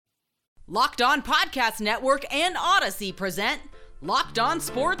Locked On Podcast Network and Odyssey present Locked On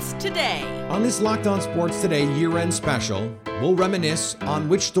Sports Today. On this Locked On Sports Today year-end special, we'll reminisce on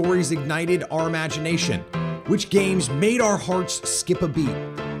which stories ignited our imagination, which games made our hearts skip a beat,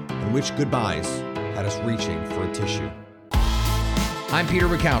 and which goodbyes had us reaching for a tissue. I'm Peter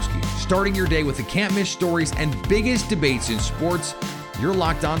Bukowski, starting your day with the can't-miss stories and biggest debates in sports. You're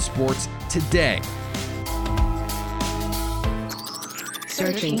Locked On Sports Today.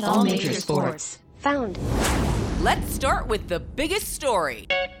 Searching all major sports. Found. Let's start with the biggest story.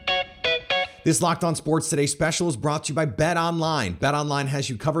 This Locked On Sports Today special is brought to you by BetOnline. BetOnline has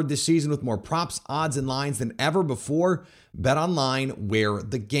you covered this season with more props, odds, and lines than ever before. BetOnline, where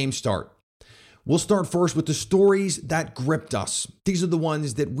the games start. We'll start first with the stories that gripped us. These are the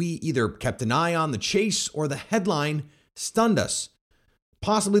ones that we either kept an eye on, the chase, or the headline stunned us.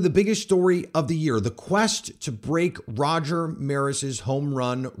 Possibly the biggest story of the year, the quest to break Roger Maris's home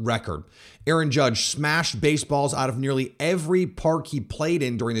run record. Aaron Judge smashed baseballs out of nearly every park he played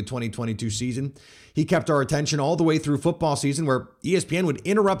in during the 2022 season. He kept our attention all the way through football season, where ESPN would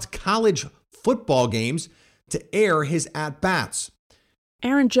interrupt college football games to air his at-bats.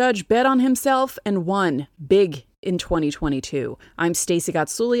 Aaron Judge bet on himself and won big in 2022. I'm Stacey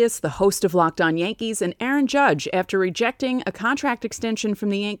Gotsoulias, the host of Locked On Yankees, and Aaron Judge, after rejecting a contract extension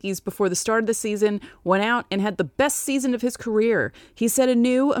from the Yankees before the start of the season, went out and had the best season of his career. He set a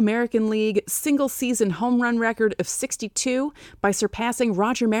new American League single-season home run record of 62 by surpassing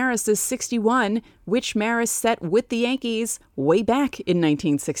Roger Maris's 61, which Maris set with the Yankees way back in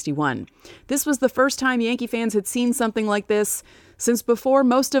 1961. This was the first time Yankee fans had seen something like this since before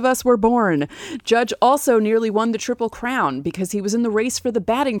most of us were born. Judge also nearly won the Triple Crown because he was in the race for the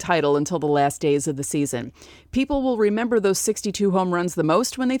batting title until the last days of the season. People will remember those 62 home runs the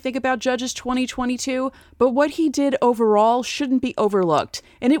most when they think about Judge's 2022, but what he did overall shouldn't be overlooked,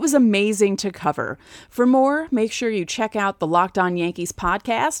 and it was amazing to cover. For more, make sure you check out the Locked On Yankees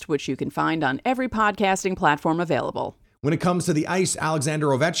podcast, which you can find on every podcasting platform available. When it comes to the ice, Alexander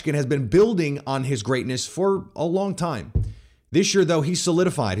Ovechkin has been building on his greatness for a long time. This year, though, he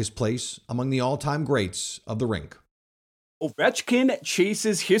solidified his place among the all-time greats of the rink. Ovechkin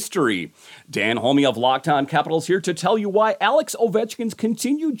chases history. Dan Holme of Locked On Capitals here to tell you why Alex Ovechkin's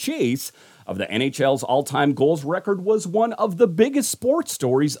continued chase of the NHL's all-time goals record was one of the biggest sports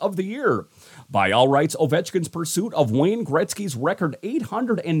stories of the year. By all rights, Ovechkin's pursuit of Wayne Gretzky's record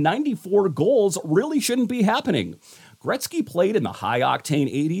 894 goals really shouldn't be happening. Gretzky played in the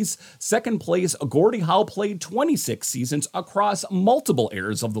high-octane 80s. Second place, Gordie Howe played 26 seasons across multiple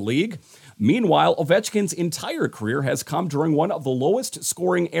eras of the league. Meanwhile, Ovechkin's entire career has come during one of the lowest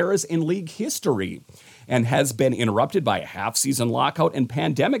scoring eras in league history and has been interrupted by a half-season lockout and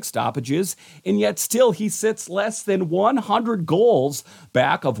pandemic stoppages, and yet still he sits less than 100 goals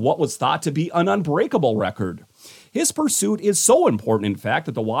back of what was thought to be an unbreakable record. His pursuit is so important, in fact,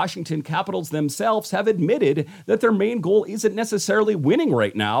 that the Washington Capitals themselves have admitted that their main goal isn't necessarily winning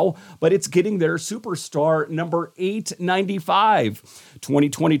right now, but it's getting their superstar number 895.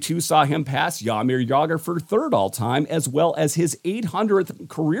 2022 saw him pass Jaromir Jagr for third all-time, as well as his 800th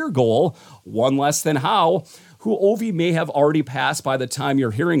career goal, one less than Howe, who Ovi may have already passed by the time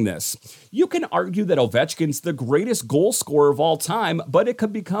you're hearing this. You can argue that Ovechkin's the greatest goal scorer of all time, but it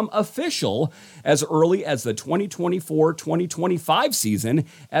could become official as early as the 2024-2025 season,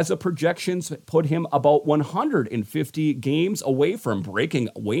 as the projections put him about 150 games away from breaking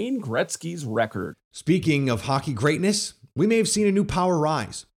Wayne Gretzky's record. Speaking of hockey greatness, we may have seen a new power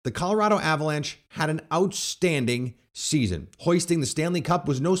rise. The Colorado Avalanche had an outstanding season. Hoisting the Stanley Cup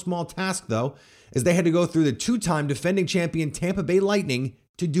was no small task, though, as they had to go through the two-time defending champion Tampa Bay Lightning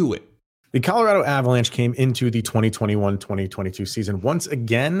to do it. The Colorado Avalanche came into the 2021-2022 season once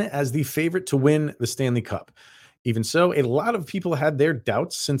again as the favorite to win the Stanley Cup. Even so, a lot of people had their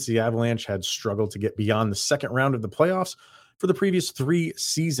doubts since the Avalanche had struggled to get beyond the second round of the playoffs for the previous 3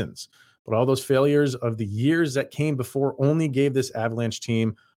 seasons. But all those failures of the years that came before only gave this Avalanche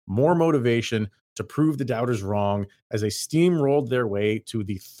team more motivation to prove the doubters wrong as they steamrolled their way to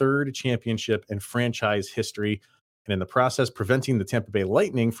the 3rd championship in franchise history, and in the process preventing the Tampa Bay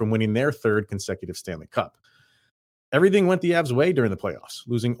Lightning from winning their 3rd consecutive Stanley Cup. Everything went the Avs' way during the playoffs,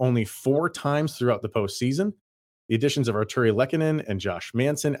 losing only 4 times throughout the postseason. The additions of Arturi Lehkonen and Josh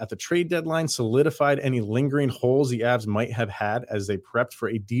Manson at the trade deadline solidified any lingering holes the Avs might have had as they prepped for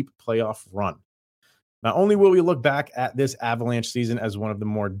a deep playoff run. Not only will we look back at this Avalanche season as one of the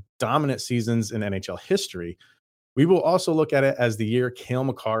more dominant seasons in NHL history, we will also look at it as the year Cale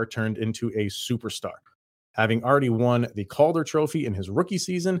Makar turned into a superstar. Having already won the Calder Trophy in his rookie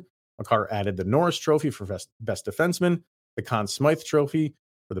season, Makar added the Norris Trophy for best defenseman, the Conn Smythe Trophy,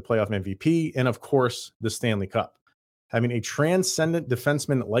 for the playoff MVP, and of course, the Stanley Cup. Having a transcendent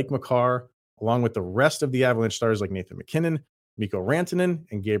defenseman like Makar, along with the rest of the Avalanche stars like Nathan MacKinnon, Mikko Rantanen,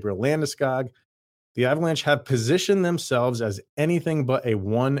 and Gabriel Landeskog, the Avalanche have positioned themselves as anything but a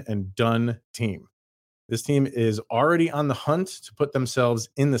one-and-done team. This team is already on the hunt to put themselves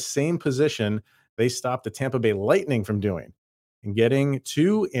in the same position they stopped the Tampa Bay Lightning from doing, and getting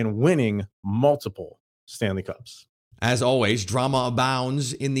to and winning multiple Stanley Cups. As always, drama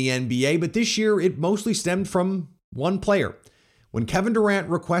abounds in the NBA, but this year it mostly stemmed from one player. When Kevin Durant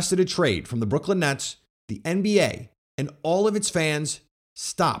requested a trade from the Brooklyn Nets, the NBA and all of its fans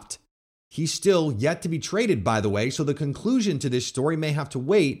stopped. He's still yet to be traded, by the way, so the conclusion to this story may have to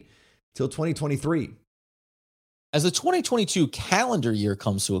wait till 2023. As the 2022 calendar year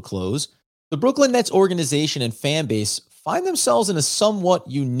comes to a close, the Brooklyn Nets organization and fan base find themselves in a somewhat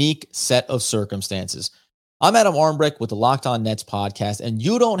unique set of circumstances. I'm Adam Armbrecht with the Locked On Nets podcast, and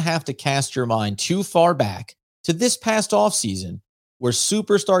you don't have to cast your mind too far back to this past offseason where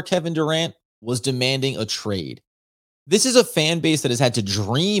superstar Kevin Durant was demanding a trade. This is a fan base that has had to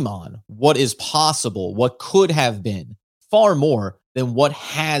dream on what is possible, what could have been, far more than what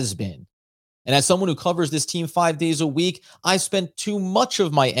has been. And as someone who covers this team 5 days a week, I spent too much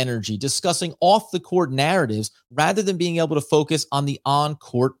of my energy discussing off-the-court narratives rather than being able to focus on the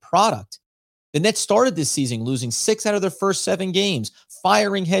on-court product. The Nets started this season losing 6 out of their first 7 games,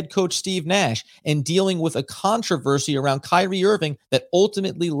 firing head coach Steve Nash, and dealing with a controversy around Kyrie Irving that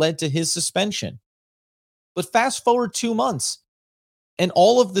ultimately led to his suspension. But fast forward 2 months, and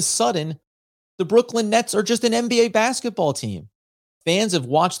all of the sudden, the Brooklyn Nets are just an NBA basketball team. Fans have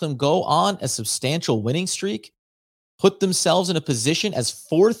watched them go on a substantial winning streak, put themselves in a position as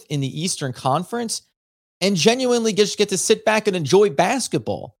 4th in the Eastern Conference, and genuinely just get to sit back and enjoy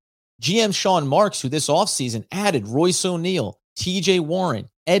basketball. GM Sean Marks, who this offseason added Royce O'Neal, TJ Warren,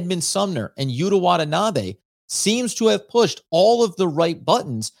 Edmund Sumner, and Yuta Watanabe, seems to have pushed all of the right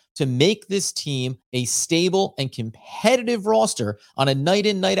buttons to make this team a stable and competitive roster on a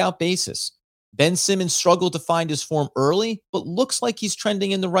night-in, night-out basis. Ben Simmons struggled to find his form early, but looks like he's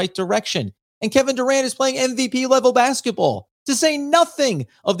trending in the right direction. And Kevin Durant is playing MVP-level basketball, to say nothing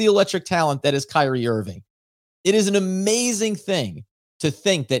of the electric talent that is Kyrie Irving. It is an amazing thing to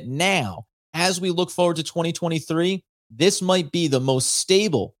think that now, as we look forward to 2023, this might be the most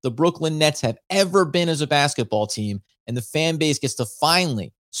stable the Brooklyn Nets have ever been as a basketball team, and the fan base gets to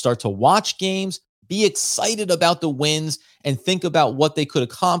finally start to watch games, be excited about the wins, and think about what they could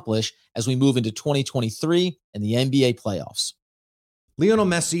accomplish as we move into 2023 and the NBA playoffs. Lionel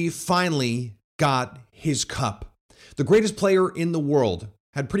Messi finally got his cup. The greatest player in the world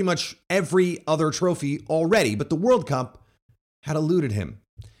had pretty much every other trophy already, but the World Cup had eluded him.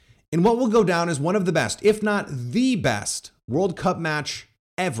 In what will go down as one of the best, if not the best, World Cup match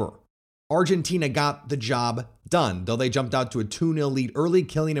ever, Argentina got the job done. Though they jumped out to a 2-0 lead early,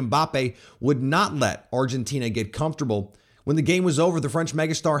 Kylian Mbappe would not let Argentina get comfortable. When the game was over, the French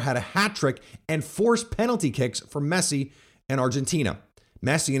megastar had a hat trick and forced penalty kicks for Messi and Argentina.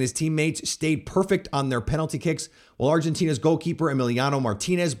 Messi and his teammates stayed perfect on their penalty kicks, while Argentina's goalkeeper Emiliano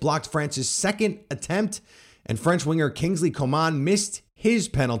Martinez blocked France's second attempt, and French winger Kingsley Coman missed his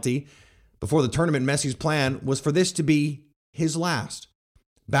penalty. Before the tournament, Messi's plan was for this to be his last.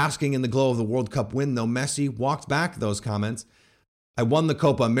 Basking in the glow of the World Cup win, though, Messi walked back those comments. I won the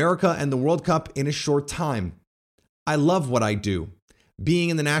Copa America and the World Cup in a short time. I love what I do, being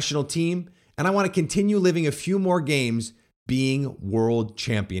in the national team, and I want to continue living a few more games being world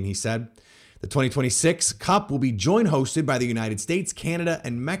champion, he said. The 2026 Cup will be joint hosted by the United States, Canada,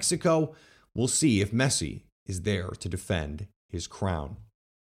 and Mexico. We'll see if Messi is there to defend his crown.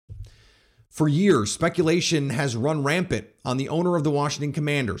 For years, speculation has run rampant on the owner of the Washington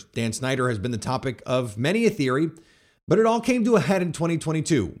Commanders. Dan Snyder has been the topic of many a theory, but it all came to a head in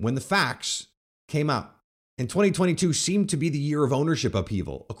 2022 when the facts came out. And 2022 seemed to be the year of ownership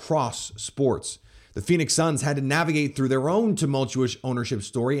upheaval across sports. The Phoenix Suns had to navigate through their own tumultuous ownership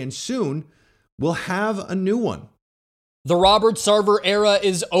story, and soon we'll have a new one. The Robert Sarver era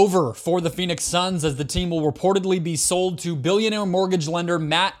is over for the Phoenix Suns, as the team will reportedly be sold to billionaire mortgage lender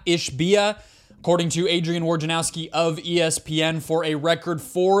Matt Ishbia, according to Adrian Wojnarowski of ESPN, for a record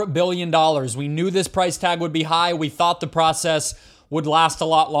 $4 billion. We knew this price tag would be high. We thought the process would last a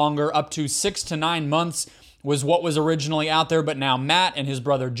lot longer. Up to 6 to 9 months was what was originally out there, but now Matt and his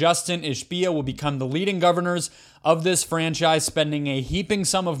brother Justin Ishbia will become the leading governors of this franchise, spending a heaping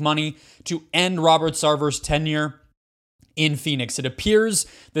sum of money to end Robert Sarver's tenure in Phoenix. It appears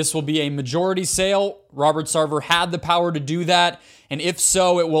this will be a majority sale. Robert Sarver had the power to do that, and if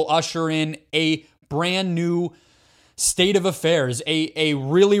so, it will usher in a brand new state of affairs. A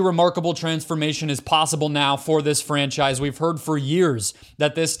really remarkable transformation is possible now for this franchise. We've heard for years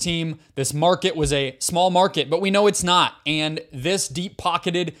that this team, this market was a small market, but we know it's not. And this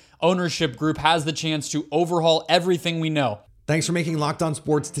deep-pocketed ownership group has the chance to overhaul everything we know. Thanks for making Locked On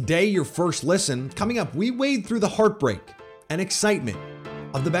Sports Today your first listen. Coming up, we wade through the heartbreak and excitement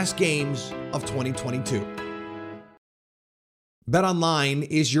of the best games of 2022. BetOnline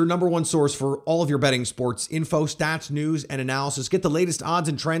is your number one source for all of your betting sports info, stats, news, and analysis. Get the latest odds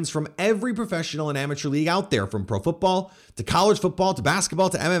and trends from every professional and amateur league out there, from pro football to college football to basketball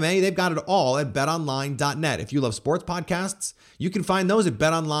to MMA. They've got it all at betonline.net. If you love sports podcasts, you can find those at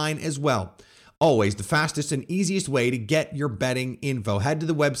BetOnline as well. Always the fastest and easiest way to get your betting info. Head to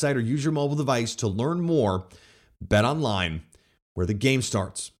the website or use your mobile device to learn more. BetOnline, where the game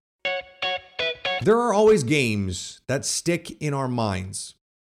starts. There are always games that stick in our minds.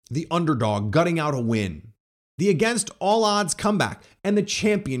 The underdog gutting out a win, the against all odds comeback, and the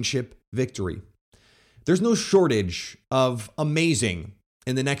championship victory. There's no shortage of amazing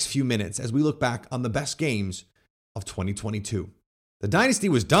in the next few minutes as we look back on the best games of 2022. The dynasty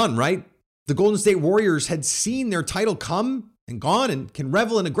was done, right? The Golden State Warriors had seen their title come and gone and can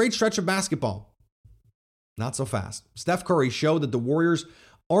revel in a great stretch of basketball. Not so fast. Steph Curry showed that the Warriors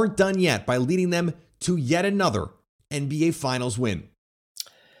aren't done yet by leading them to yet another NBA Finals win.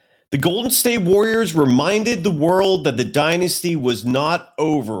 The Golden State Warriors reminded the world that the dynasty was not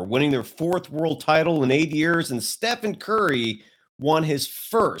over, winning their fourth world title in 8 years, and Stephen Curry won his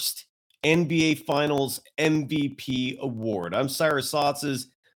first NBA Finals MVP award. I'm Cyrus Sotzes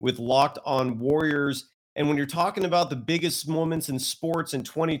with Locked On Warriors, and when you're talking about the biggest moments in sports in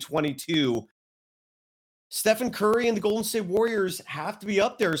 2022, Stephen Curry and the Golden State Warriors have to be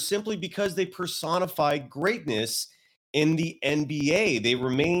up there simply because they personify greatness in the NBA. They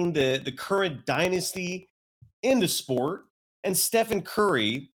remain the current dynasty in the sport. And Stephen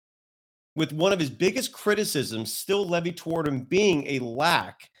Curry, with one of his biggest criticisms still levied toward him being a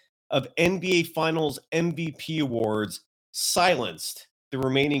lack of NBA Finals MVP awards, silenced the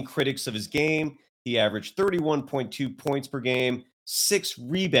remaining critics of his game. He averaged 31.2 points per game, 6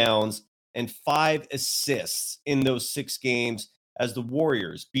 rebounds, and 5 assists in those 6 games as the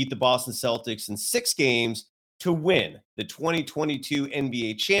Warriors beat the Boston Celtics in 6 games to win the 2022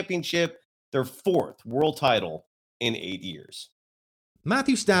 NBA championship, their 4th world title in 8 years.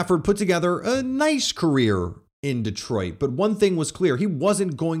 Matthew Stafford put together a nice career in Detroit, but one thing was clear: he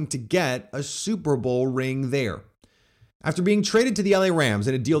wasn't going to get a Super Bowl ring there. After being traded to the LA Rams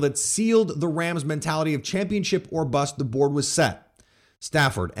in a deal that sealed the Rams' mentality of championship or bust, the board was set.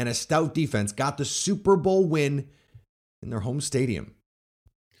 Stafford and a stout defense got the Super Bowl win in their home stadium.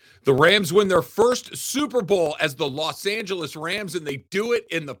 The Rams win their first Super Bowl as the Los Angeles Rams, and they do it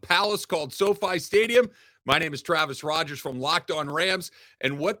in the palace called SoFi Stadium. My name is Travis Rogers from Locked On Rams,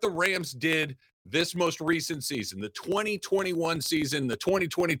 and what the Rams did this most recent season, the 2021 season, the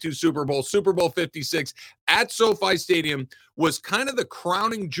 2022 Super Bowl, Super Bowl 56 at SoFi Stadium, was kind of the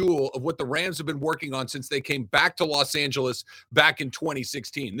crowning jewel of what the Rams have been working on since they came back to Los Angeles back in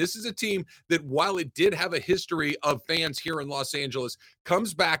 2016. This is a team that, while it did have a history of fans here in Los Angeles,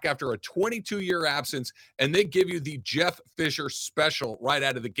 comes back after a 22-year absence, and they give you the Jeff Fisher special right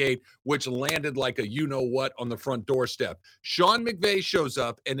out of the gate, which landed like a you-know-what on the front doorstep. Sean McVay shows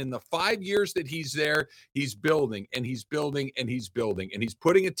up, and in the 5 years that he's there, he's building, and he's building, and he's building, and he's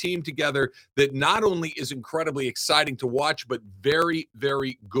putting a team together that not only is incredibly exciting to watch, but very,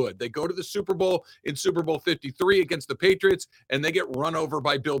 very good. They go to the Super Bowl in Super Bowl 53 against the Patriots, and they get run over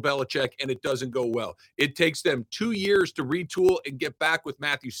by Bill Belichick, and it doesn't go well. It takes them 2 years to retool and get back with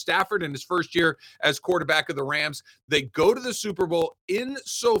Matthew Stafford in his first year as quarterback of the Rams. They go to the Super Bowl in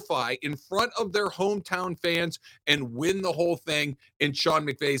SoFi in front of their hometown fans and win the whole thing in Sean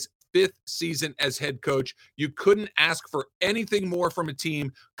McVay's 5th season as head coach. You couldn't ask for anything more from a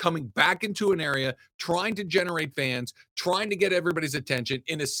team coming back into an area, trying to generate fans, trying to get everybody's attention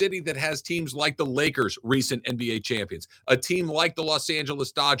in a city that has teams like the Lakers, recent NBA champions, a team like the Los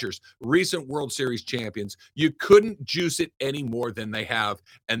Angeles Dodgers, recent World Series champions. You couldn't juice it any more than they have,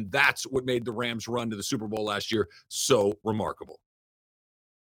 and that's what made the Rams run to the Super Bowl last year so remarkable.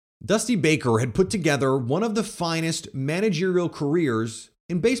 Dusty Baker had put together one of the finest managerial careers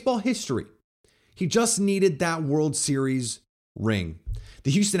in baseball history. He just needed that World Series ring.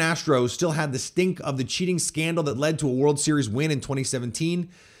 The Houston Astros still had the stink of the cheating scandal that led to a World Series win in 2017.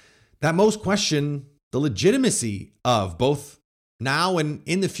 That most question the legitimacy of both now and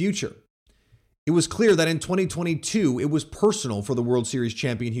in the future. It was clear that in 2022, it was personal for the World Series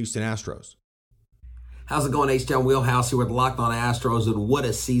champion Houston Astros. How's it going? H-Town Wheelhouse here with Locked On Astros, and what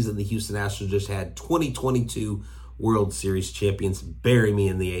a season the Houston Astros just had. 2022 World Series champions. Bury me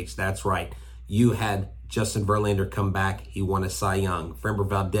in the H. That's right. You had Justin Verlander come back. He won a Cy Young. Framber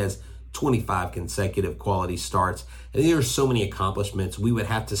Valdez, 25 consecutive quality starts. And there are so many accomplishments. We would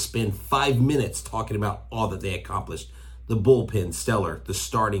have to spend 5 minutes talking about all that they accomplished. The bullpen, stellar. The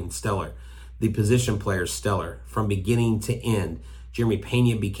starting, stellar. The position players, stellar. From beginning to end, Jeremy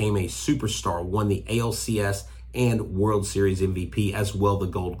Pena became a superstar, won the ALCS and World Series MVP, as well the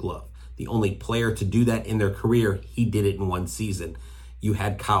Gold Glove. The only player to do that in their career, he did it in one season. You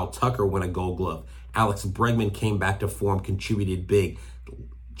had Kyle Tucker win a Gold Glove. Alex Bregman came back to form, contributed big.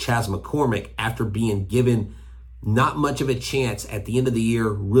 Chas McCormick, after being given not much of a chance at the end of the year,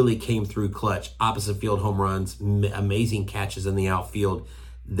 really came through clutch. Opposite field home runs, amazing catches in the outfield.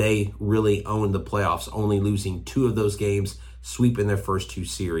 They really owned the playoffs, only losing 2 of those games, sweeping their first 2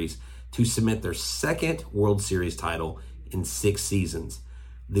 series to cement their second World Series title in 6 seasons.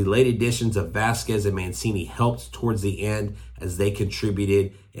 The late additions of Vasquez and Mancini helped towards the end as they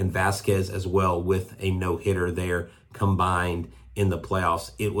contributed, and Vasquez as well with a no-hitter there combined in the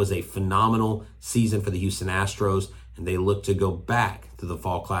playoffs. It was a phenomenal season for the Houston Astros, and they look to go back to the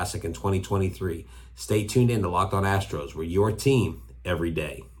Fall Classic in 2023. Stay tuned in to Locked On Astros, where your team every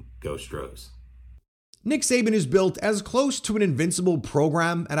day. Go Stros. Nick Saban is built as close to an invincible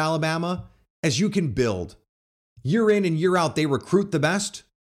program at Alabama as you can build. Year in and year out, they recruit the best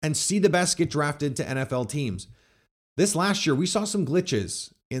and see the best get drafted to NFL teams. This last year, we saw some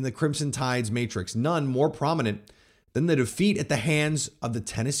glitches in the Crimson Tide's matrix, none more prominent than the defeat at the hands of the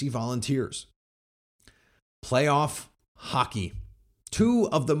Tennessee Volunteers. Playoff hockey. 2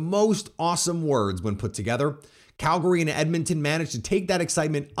 of the most awesome words when put together. Calgary and Edmonton managed to take that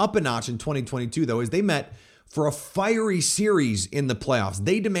excitement up a notch in 2022, though, as they met for a fiery series in the playoffs.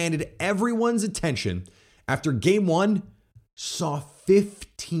 They demanded everyone's attention after Game 1 saw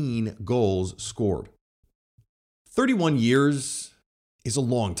 15 goals scored. 31 years is a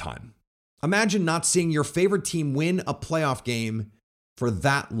long time. Imagine not seeing your favorite team win a playoff game for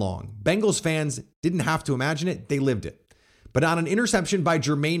that long. Bengals fans didn't have to imagine it, they lived it. But on an interception by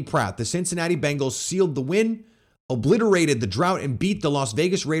Jermaine Pratt, the Cincinnati Bengals sealed the win, obliterated the drought, and beat the Las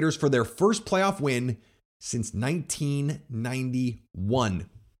Vegas Raiders for their first playoff win since 1991.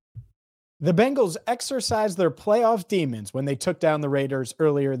 The Bengals exercised their playoff demons when they took down the Raiders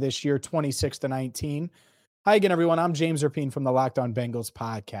earlier this year, 26-19. Hi again, everyone. I'm James Rapien from the Locked On Bengals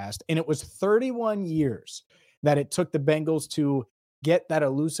podcast, and it was 31 years that it took the Bengals to get that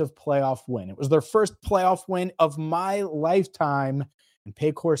elusive playoff win. It was their first playoff win of my lifetime, and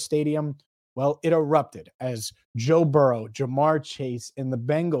Paycor Stadium, well, it erupted as Joe Burrow, Jamar Chase, and the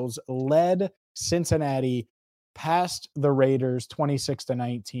Bengals led Cincinnati past the Raiders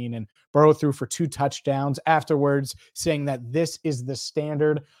 26-19, and Burrow threw for 2 touchdowns afterwards, saying that this is the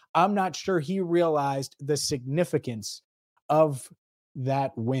standard. I'm not sure he realized the significance of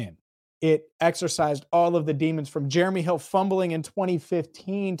that win. It exercised all of the demons, from Jeremy Hill fumbling in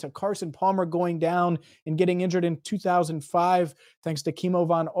 2015 to Carson Palmer going down and getting injured in 2005, thanks to Kimo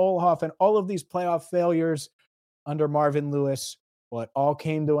von Oelhoff, and all of these playoff failures under Marvin Lewis. Well, it all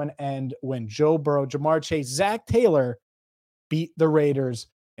came to an end when Joe Burrow, Jamar Chase, Zach Taylor beat the Raiders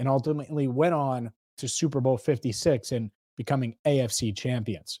and ultimately went on to Super Bowl 56 and becoming AFC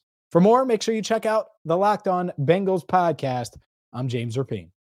champions. For more, make sure you check out the Locked On Bengals podcast. I'm James Rapien.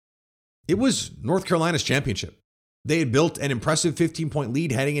 It was North Carolina's championship. They had built an impressive 15-point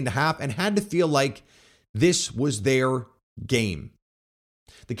lead heading into half and had to feel like this was their game.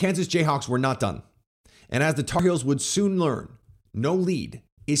 The Kansas Jayhawks were not done. And as the Tar Heels would soon learn, no lead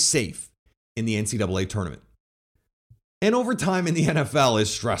is safe in the NCAA tournament. And overtime in the NFL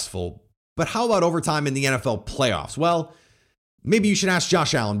is stressful, but how about overtime in the NFL playoffs? Well, maybe you should ask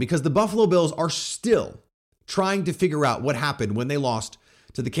Josh Allen, because the Buffalo Bills are still trying to figure out what happened when they lost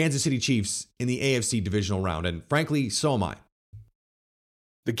to the Kansas City Chiefs in the AFC divisional round, and frankly, so am I.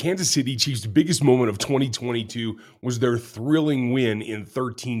 The Kansas City Chiefs' biggest moment of 2022 was their thrilling win in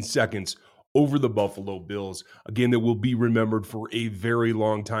 13 seconds over the Buffalo Bills. Again, that will be remembered for a very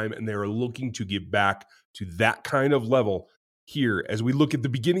long time, and they are looking to get back to that kind of level here. As we look at the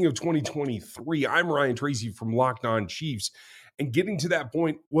beginning of 2023, I'm Ryan Tracy from Locked On Chiefs, and getting to that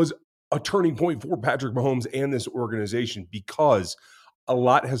point was a turning point for Patrick Mahomes and this organization, because a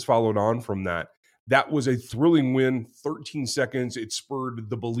lot has followed on from that. That was a thrilling win, 13 seconds. It spurred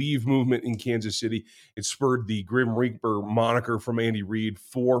the Believe movement in Kansas City. It spurred the Grim Reaper moniker from Andy Reid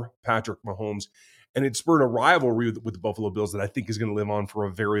for Patrick Mahomes. And it spurred a rivalry with the Buffalo Bills that I think is going to live on for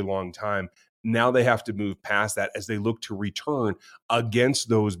a very long time. Now they have to move past that as they look to return against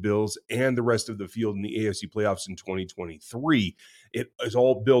those Bills and the rest of the field in the AFC playoffs in 2023. It is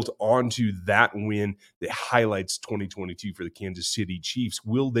all built onto that win that highlights 2022 for the Kansas City Chiefs.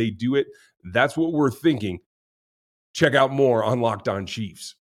 Will they do it? That's what we're thinking. Check out more on Locked On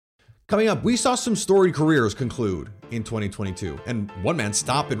Chiefs. Coming up, we saw some storied careers conclude in 2022, and one man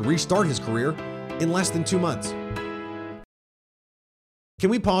stop and restart his career in less than 2 months. Can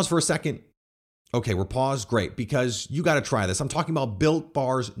we pause for a second? Okay, we're paused. Great, because you got to try this. I'm talking about Built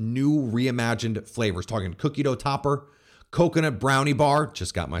Bar's new reimagined flavors. Talking cookie dough topper, coconut brownie bar.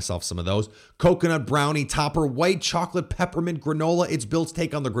 Just got myself some of those. Coconut brownie topper, white chocolate peppermint granola. It's Built's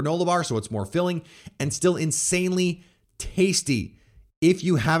take on the granola bar, so it's more filling and still insanely tasty. If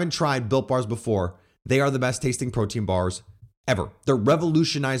you haven't tried Built Bars before, they are the best tasting protein bars ever. They're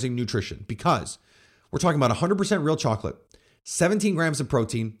revolutionizing nutrition because we're talking about 100% real chocolate, 17 grams of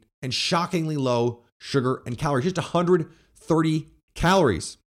protein, and shockingly low sugar and calories, just 130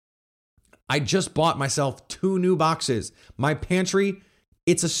 calories. I just bought myself 2 new boxes. My pantry,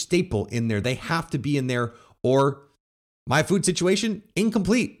 it's a staple in there. They have to be in there, or my food situation,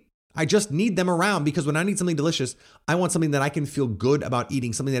 incomplete. I just need them around because when I need something delicious, I want something that I can feel good about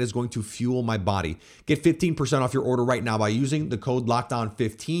eating, something that is going to fuel my body. Get 15% off your order right now by using the code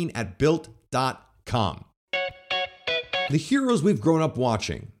LOCKEDON15 at Built.com. The heroes we've grown up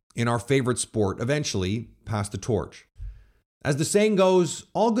watching in our favorite sport eventually pass the torch. As the saying goes,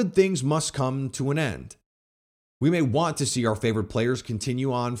 all good things must come to an end. We may want to see our favorite players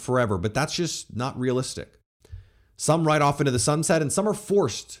continue on forever, but that's just not realistic. Some ride off into the sunset and some are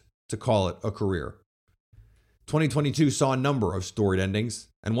forced to call it a career. 2022 saw a number of storied endings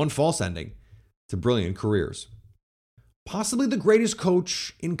and one false ending to brilliant careers. Possibly the greatest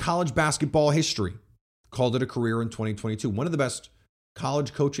coach in college basketball history called it a career in 2022. One of the best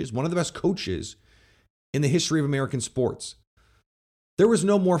college coaches, one of the best coaches in the history of American sports. There was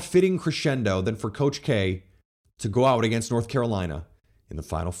no more fitting crescendo than for Coach K to go out against North Carolina in the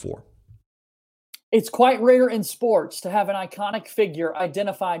Final Four. It's quite rare in sports to have an iconic figure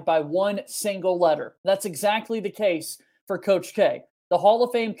identified by one single letter. That's exactly the case for Coach K, the Hall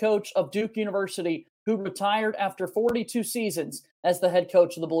of Fame coach of Duke University, who retired after 42 seasons as the head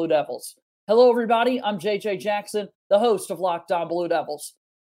coach of the Blue Devils. Hello, everybody. I'm JJ Jackson, the host of Locked On Blue Devils.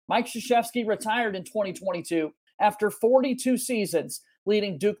 Mike Krzyzewski retired in 2022 after 42 seasons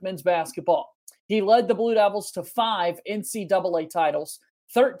leading Duke men's basketball. He led the Blue Devils to 5 NCAA titles,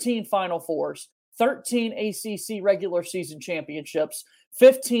 13 Final Fours, 13 ACC regular season championships,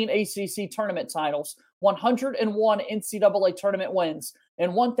 15 ACC tournament titles, 101 NCAA tournament wins,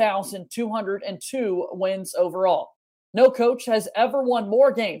 and 1,202 wins overall. No coach has ever won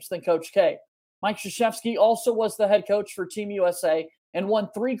more games than Coach K. Mike Krzyzewski also was the head coach for Team USA and won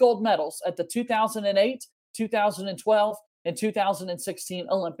 3 gold medals at the 2008, 2012, and 2016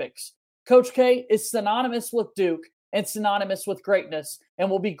 Olympics. Coach K is synonymous with Duke and synonymous with greatness and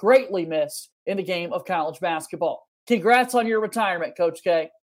will be greatly missed in the game of college basketball. Congrats on your retirement, Coach K.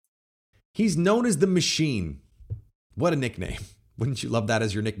 He's known as the Machine. What a nickname. Wouldn't you love that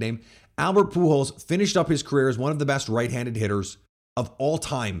as your nickname? Albert Pujols finished up his career as one of the best right-handed hitters of all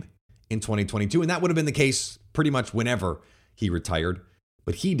time in 2022, and that would have been the case pretty much whenever he retired.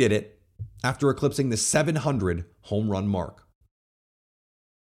 But he did it after eclipsing the 700 home run mark.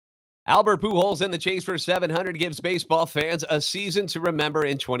 Albert Pujols in the chase for 700 gives baseball fans a season to remember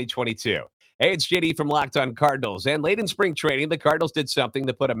in 2022. Hey, it's JD from Locked On Cardinals. And late in spring training, the Cardinals did something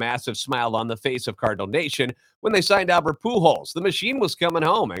to put a massive smile on the face of Cardinal Nation when they signed Albert Pujols. The machine was coming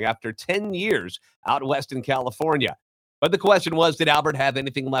home after 10 years out west in California. But the question was, did Albert have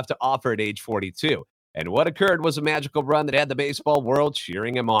anything left to offer at age 42? And what occurred was a magical run that had the baseball world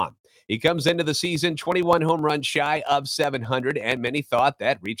cheering him on. He comes into the season 21 home runs shy of 700, and many thought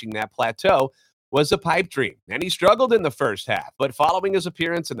that reaching that plateau was a pipe dream. And he struggled in the first half, but following his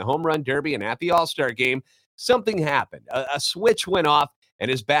appearance in the Home Run Derby and at the All-Star Game, something happened. A switch went off,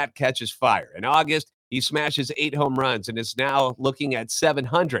 and his bat catches fire. In August, he smashes 8 home runs and is now looking at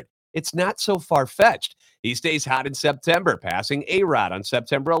 700. It's not so far-fetched. He stays hot in September, passing A-Rod on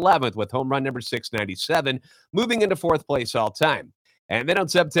September 11th with home run number 697, moving into 4th place all-time. And then on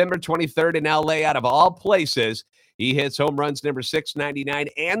September 23rd in LA, out of all places, he hits home runs number 699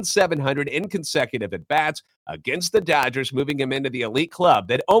 and 700 in consecutive at-bats against the Dodgers, moving him into the elite club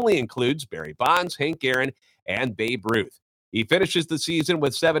that only includes Barry Bonds, Hank Aaron, and Babe Ruth. He finishes the season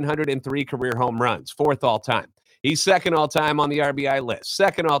with 703 career home runs, 4th all-time. He's 2nd all-time on the RBI list,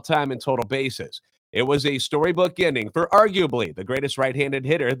 2nd all-time in total bases. It was a storybook ending for arguably the greatest right-handed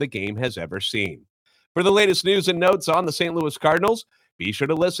hitter the game has ever seen. For the latest news and notes on the St. Louis Cardinals, Be sure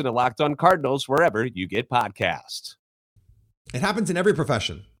to listen to Locked On Cardinals wherever you get podcasts. It happens in every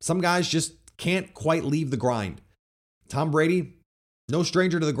profession. Some guys just can't quite leave the grind. Tom Brady, no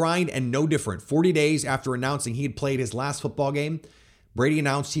stranger to the grind and no different. 40 days after announcing he had played his last football game, Brady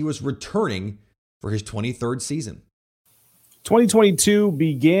announced he was returning for his 23rd season. 2022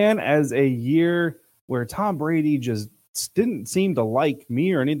 began as a year where Tom Brady just didn't seem to like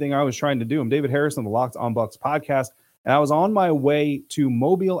me or anything I was trying to do. I'm David Harrison, the Locked On Bucs podcast, and I was on my way to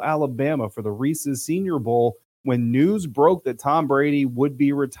Mobile, Alabama for the Reese's Senior Bowl when news broke that Tom Brady would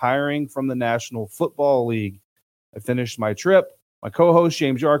be retiring from the National Football League. I finished my trip. My co-host,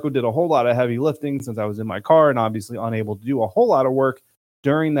 James Yarko, did a whole lot of heavy lifting since I was in my car and obviously unable to do a whole lot of work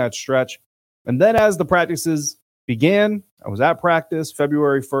during that stretch. And then as the practices began, I was at practice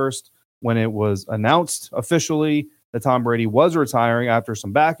February 1st when it was announced officially that Tom Brady was retiring after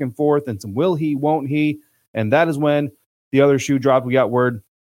some back and forth and some will he, won't he. And that is when the other shoe dropped. We got word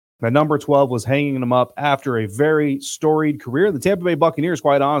that number 12 was hanging him up after a very storied career. The Tampa Bay Buccaneers,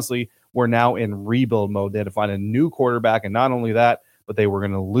 quite honestly, were now in rebuild mode. They had to find a new quarterback, and not only that, but they were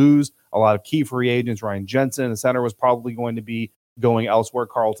going to lose a lot of key free agents. Ryan Jensen, the center, was probably going to be going elsewhere.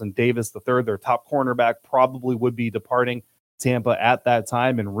 Carlton Davis III, their top cornerback, probably would be departing Tampa at that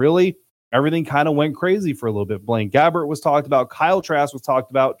time. And really, everything kind of went crazy for a little bit. Blaine Gabbert was talked about. Kyle Trask was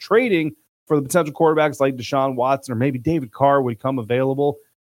talked about trading for the potential quarterbacks like Deshaun Watson or maybe David Carr would come available.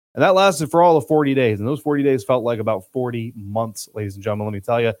 And that lasted for all of 40 days. And those 40 days felt like about 40 months, ladies and gentlemen, let me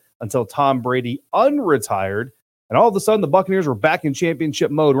tell you, until Tom Brady unretired. And all of a sudden, the Buccaneers were back in championship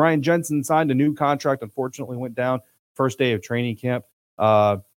mode. Ryan Jensen signed a new contract, unfortunately went down first day of training camp.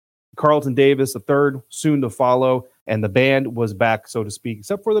 Carlton Davis, III, soon to follow. And the band was back, so to speak,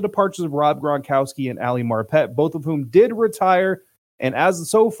 except for the departures of Rob Gronkowski and Ali Marpet, both of whom did retire. And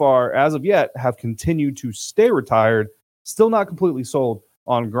as of yet, have continued to stay retired. Still not completely sold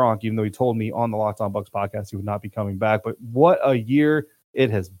on Gronk, even though he told me on the Locked On Bucs podcast he would not be coming back. But what a year it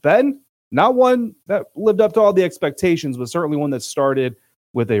has been. Not one that lived up to all the expectations, but certainly one that started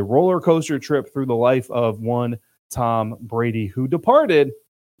with a roller coaster trip through the life of one Tom Brady, who departed,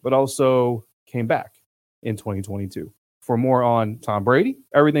 but also came back in 2022. For more on Tom Brady,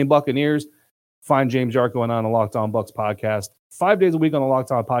 everything Buccaneers, find James Yarko and on the Locked On Bucs podcast 5 days a week on the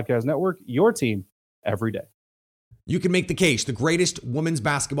Locked On Podcast Network, your team every day. You can make the case the greatest women's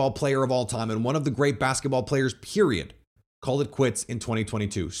basketball player of all time and one of the great basketball players, period, called it quits in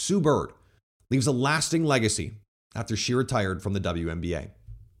 2022. Sue Bird leaves a lasting legacy after she retired from the WNBA.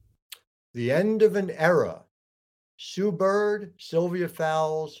 The end of an era. Sue Bird, Sylvia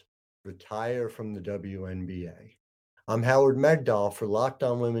Fowles retire from the WNBA. I'm Howard Megdal for Locked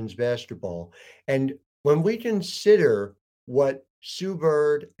On Women's Basketball. And when we consider what Sue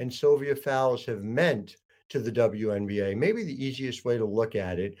Bird and Sylvia Fowles have meant to the WNBA, maybe the easiest way to look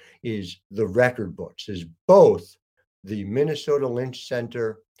at it is the record books, as both the Minnesota Lynch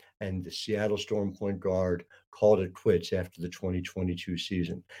Center and the Seattle Storm point guard called it quits after the 2022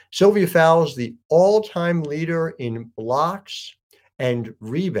 season. Sylvia Fowles, the all-time leader in blocks and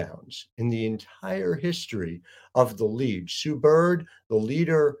rebounds in the entire history of the league. Sue Bird, the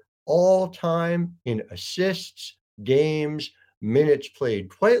leader all-time in assists, games, minutes played,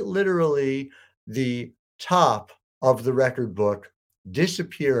 quite literally the top of the record book,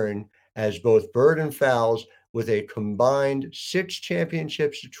 disappearing as both Bird and Fowles, with a combined 6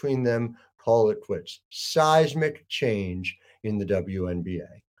 championships between them, call it quits. Seismic change in the WNBA.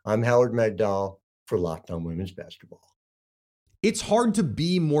 I'm Howard Megdal for Locked On Women's Basketball. It's hard to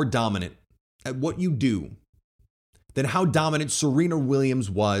be more dominant at what you do than how dominant Serena Williams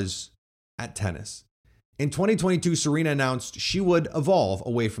was at tennis. In 2022, Serena announced she would evolve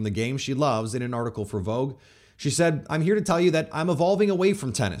away from the game she loves in an article for Vogue. She said, "I'm here to tell you that I'm evolving away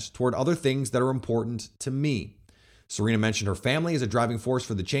from tennis toward other things that are important to me." Serena mentioned her family as a driving force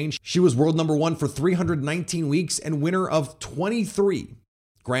for the change. She was world number 1 for 319 weeks and winner of 23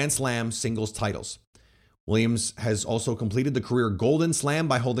 Grand Slam singles titles. Williams has also completed the career Golden Slam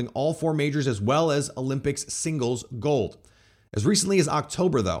by holding all 4 majors as well as Olympics singles gold. As recently as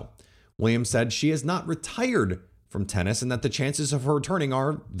October, though, Williams said she has not retired from tennis and that the chances of her returning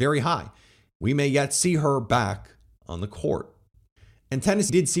are very high. We may yet see her back on the court. And tennis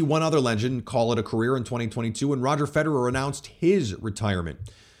did see one other legend call it a career in 2022 when Roger Federer announced his retirement.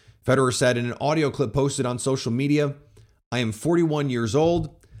 Federer said in an audio clip posted on social media, "I am 41 years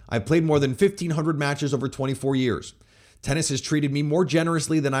old. I've played more than 1,500 matches over 24 years. Tennis has treated me more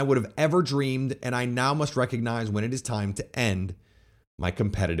generously than I would have ever dreamed, and I now must recognize when it is time to end my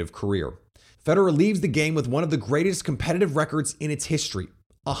competitive career." Federer leaves the game with one of the greatest competitive records in its history,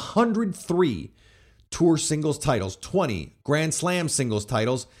 103 tour singles titles, 20 Grand Slam singles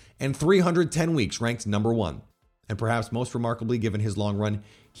titles, and 310 weeks ranked number 1. And perhaps most remarkably, given his long run,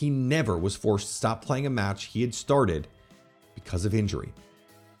 he never was forced to stop playing a match he had started because of injury.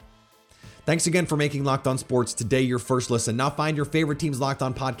 Thanks again for making Locked On Sports today your first listen. Now find your favorite team's Locked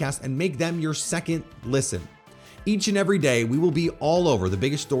On podcast and make them your second listen. Each and every day, we will be all over the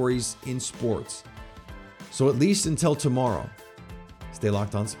biggest stories in sports. So at least until tomorrow, stay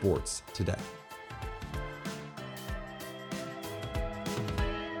Locked On Sports today.